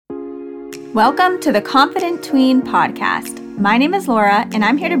Welcome to the Confident Tween podcast. My name is Laura, and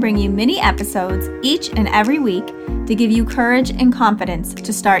I'm here to bring you mini episodes each and every week to give you courage and confidence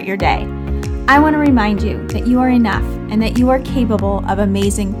to start your day. I want to remind you that you are enough and that you are capable of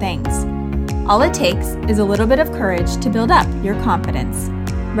amazing things. All it takes is a little bit of courage to build up your confidence.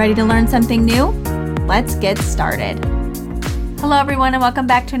 Ready to learn something new? Let's get started. Hello, everyone, and welcome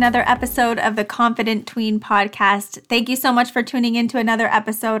back to another episode of the Confident Tween podcast. Thank you so much for tuning in to another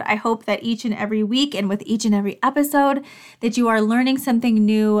episode. I hope that each and every week and with each and every episode that you are learning something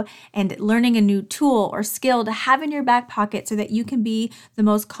new and learning a new tool or skill to have in your back pocket so that you can be the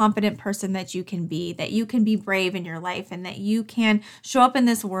most confident person that you can be brave in your life, and that you can show up in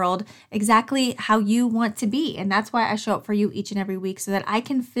this world exactly how you want to be. And that's why I show up for you each and every week, so that I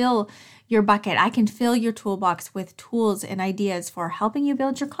can fill your bucket. I can fill your toolbox with tools and ideas for helping you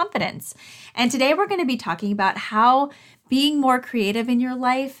build your confidence. And today we're going to be talking about how being more creative in your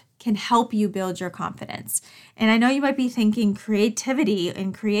life can help you build your confidence. And I know you might be thinking creativity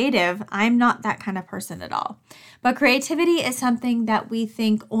and creative, I'm not that kind of person at all. But creativity is something that we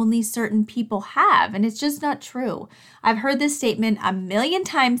think only certain people have, and it's just not true. I've heard this statement a million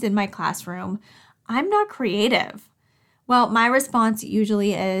times in my classroom: I'm not creative. Well, my response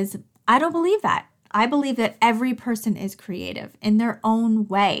usually is, I don't believe that. I believe that every person is creative in their own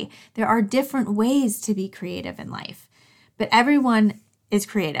way. There are different ways to be creative in life, but everyone is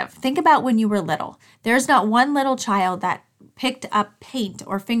creative. Think about when you were little. There's not one little child that picked up paint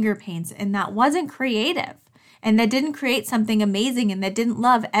or finger paints and that wasn't creative, and that didn't create something amazing, and that didn't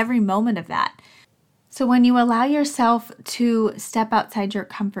love every moment of that. So when you allow yourself to step outside your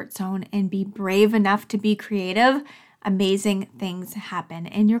comfort zone and be brave enough to be creative, amazing things happen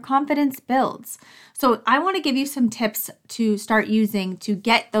and your confidence builds. So I want to give you some tips to start using to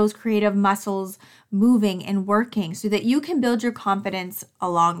get those creative muscles moving and working so that you can build your confidence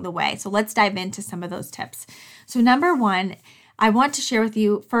along the way. So let's dive into some of those tips. So number one, I want to share with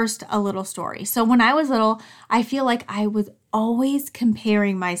you first a little story. So when I was little, I feel like I was always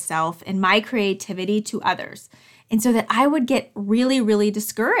comparing myself and my creativity to others. And so that I would get really, really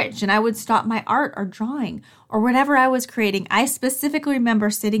discouraged, and I would stop my art or drawing or whatever I was creating. I specifically remember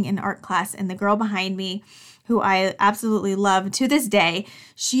sitting in art class, and the girl behind me, who I absolutely love to this day,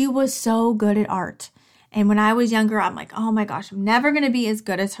 she was so good at art. And when I was younger, I'm like, oh my gosh, I'm never going to be as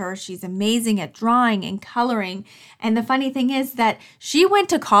good as her. She's amazing at drawing and coloring. And the funny thing is that she went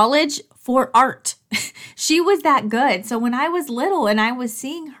to college for art. She was that good. So when I was little and I was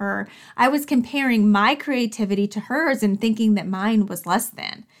seeing her, I was comparing my creativity to hers and thinking that mine was less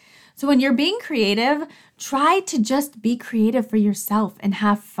than. So when you're being creative, try to just be creative for yourself and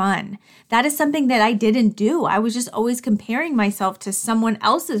have fun. That is something that I didn't do. I was just always comparing myself to someone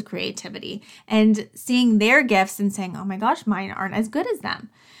else's creativity and seeing their gifts and saying, oh my gosh, mine aren't as good as them.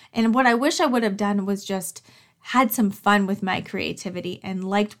 And what I wish I would have done was just had some fun with my creativity and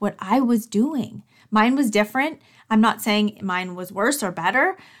liked what I was doing. Mine was different. I'm not saying mine was worse or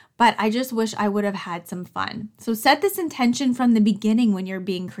better, but I just wish I would have had some fun. So set this intention from the beginning when you're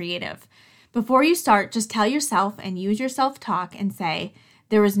being creative. Before you start, just tell yourself and use your self-talk and say,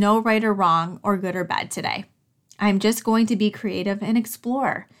 there is no right or wrong or good or bad today. I'm just going to be creative and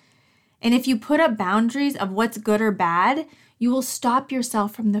explore. And if you put up boundaries of what's good or bad, you will stop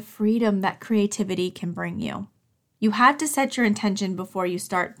yourself from the freedom that creativity can bring you. You have to set your intention before you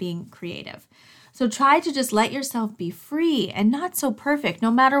start being creative. So try to just let yourself be free and not so perfect, no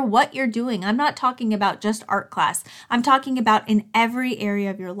matter what you're doing. I'm not talking about just art class. I'm talking about in every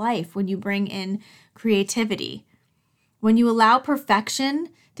area of your life when you bring in creativity. When you allow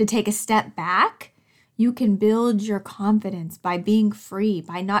perfection to take a step back, you can build your confidence by being free,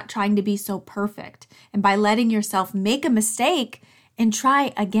 by not trying to be so perfect, and by letting yourself make a mistake and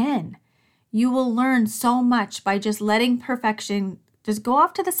try again. You will learn so much by just letting perfection just go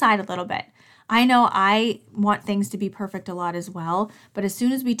off to the side a little bit. I know I want things to be perfect a lot as well, but as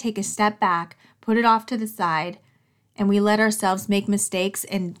soon as we take a step back, put it off to the side, and we let ourselves make mistakes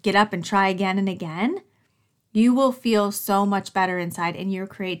and get up and try again and again, you will feel so much better inside and your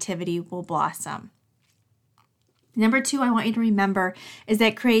creativity will blossom. Number two, I want you to remember is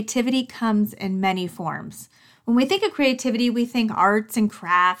that creativity comes in many forms. When we think of creativity, we think arts and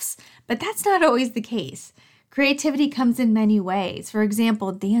crafts, but that's not always the case. Creativity comes in many ways. For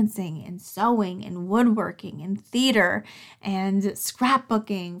example, dancing and sewing and woodworking and theater and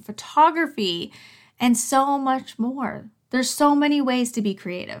scrapbooking, photography, and so much more. There's so many ways to be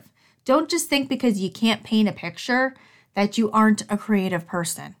creative. Don't just think because you can't paint a picture that you aren't a creative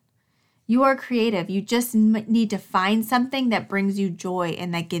person. You are creative. You just need to find something that brings you joy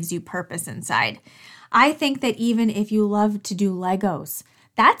and that gives you purpose inside. I think that even if you love to do Legos,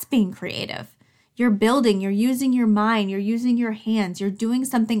 That's being creative. You're building, you're using your mind, you're using your hands, you're doing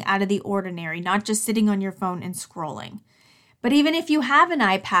something out of the ordinary, not just sitting on your phone and scrolling. But even if you have an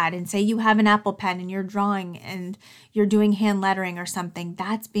iPad and say you have an Apple Pen and you're drawing and you're doing hand lettering or something,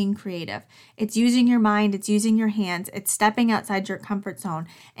 that's being creative. It's using your mind, it's using your hands, it's stepping outside your comfort zone,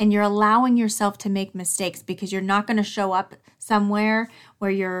 and you're allowing yourself to make mistakes because you're not going to show up somewhere where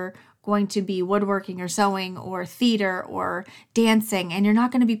you're going to be woodworking or sewing or theater or dancing, and you're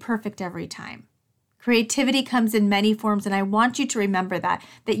not going to be perfect every time. Creativity comes in many forms, and I want you to remember that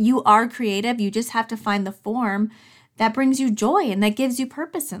you are creative. You just have to find the form that brings you joy and that gives you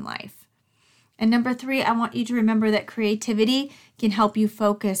purpose in life. And number 3, I want you to remember that creativity can help you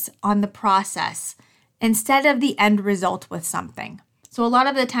focus on the process instead of the end result with something. So a lot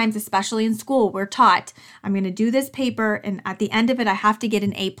of the times, especially in school, we're taught, I'm going to do this paper, and at the end of it, I have to get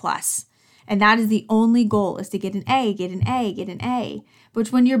an A+. And that is the only goal, is to get an A, get an A, get an A.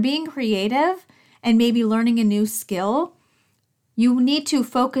 But when you're being creative and maybe learning a new skill, you need to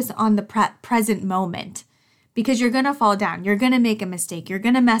focus on the present moment. Because you're going to fall down. You're going to make a mistake. You're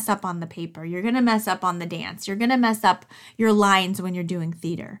going to mess up on the paper. You're going to mess up on the dance. You're going to mess up your lines when you're doing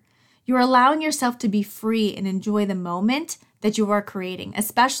theater. You're allowing yourself to be free and enjoy the moment that you are creating,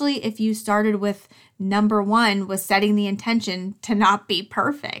 especially if you started with number 1 was setting the intention to not be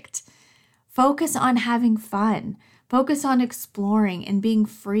perfect. Focus on having fun. Focus on exploring and being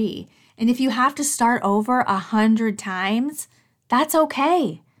free. And if you have to start over 100 times, that's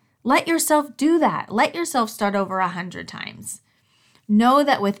okay. Let yourself do that. Let yourself start over 100 times. Know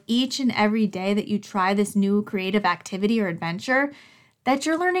that with each and every day that you try this new creative activity or adventure, that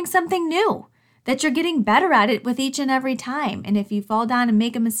you're learning something new, that you're getting better at it with each and every time. And if you fall down and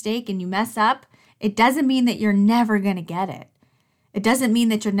make a mistake and you mess up, it doesn't mean that you're never going to get it. It doesn't mean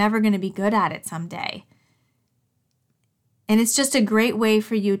that you're never going to be good at it someday. And it's just a great way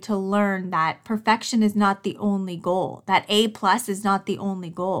for you to learn that perfection is not the only goal. That A+ is not the only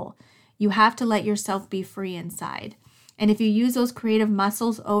goal. You have to let yourself be free inside. And if you use those creative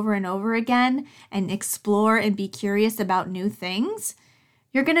muscles over and over again and explore and be curious about new things,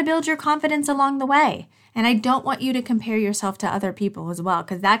 you're going to build your confidence along the way. And I don't want you to compare yourself to other people as well,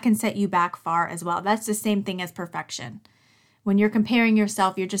 because that can set you back far as well. That's the same thing as perfection. When you're comparing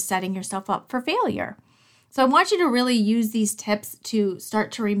yourself, you're just setting yourself up for failure. So I want you to really use these tips to start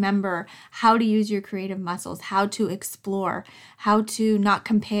to remember how to use your creative muscles, how to explore, how to not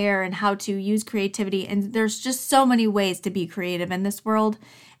compare, and how to use creativity. And there's just so many ways to be creative in this world.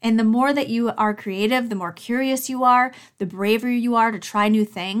 And the more that you are creative, the more curious you are, the braver you are to try new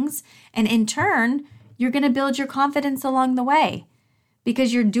things. And in turn, you're going to build your confidence along the way.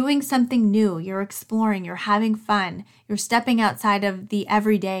 Because you're doing something new, you're exploring, you're having fun, you're stepping outside of the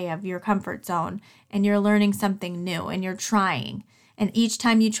everyday of your comfort zone, and you're learning something new, and you're trying. And each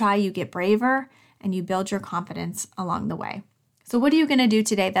time you try, you get braver, and you build your confidence along the way. So what are you going to do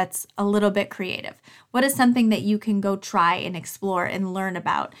today that's a little bit creative? What is something that you can go try and explore and learn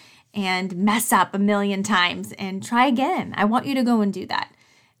about and mess up 1,000,000 times and try again? I want you to go and do that.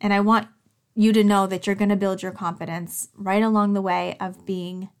 And I want you to know that you're going to build your confidence right along the way of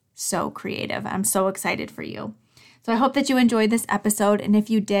being so creative. I'm so excited for you. So I hope that you enjoyed this episode. And if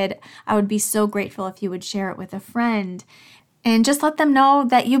you did, I would be so grateful if you would share it with a friend and just let them know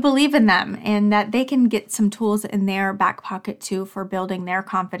that you believe in them and that they can get some tools in their back pocket too for building their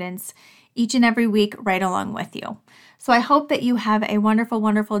confidence each and every week right along with you. So I hope that you have a wonderful,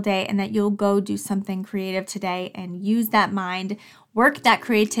 wonderful day and that you'll go do something creative today and use that mind, work that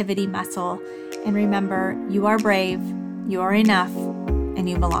creativity muscle, and remember, you are brave, you are enough, and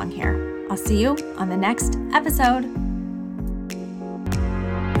you belong here. I'll see you on the next episode.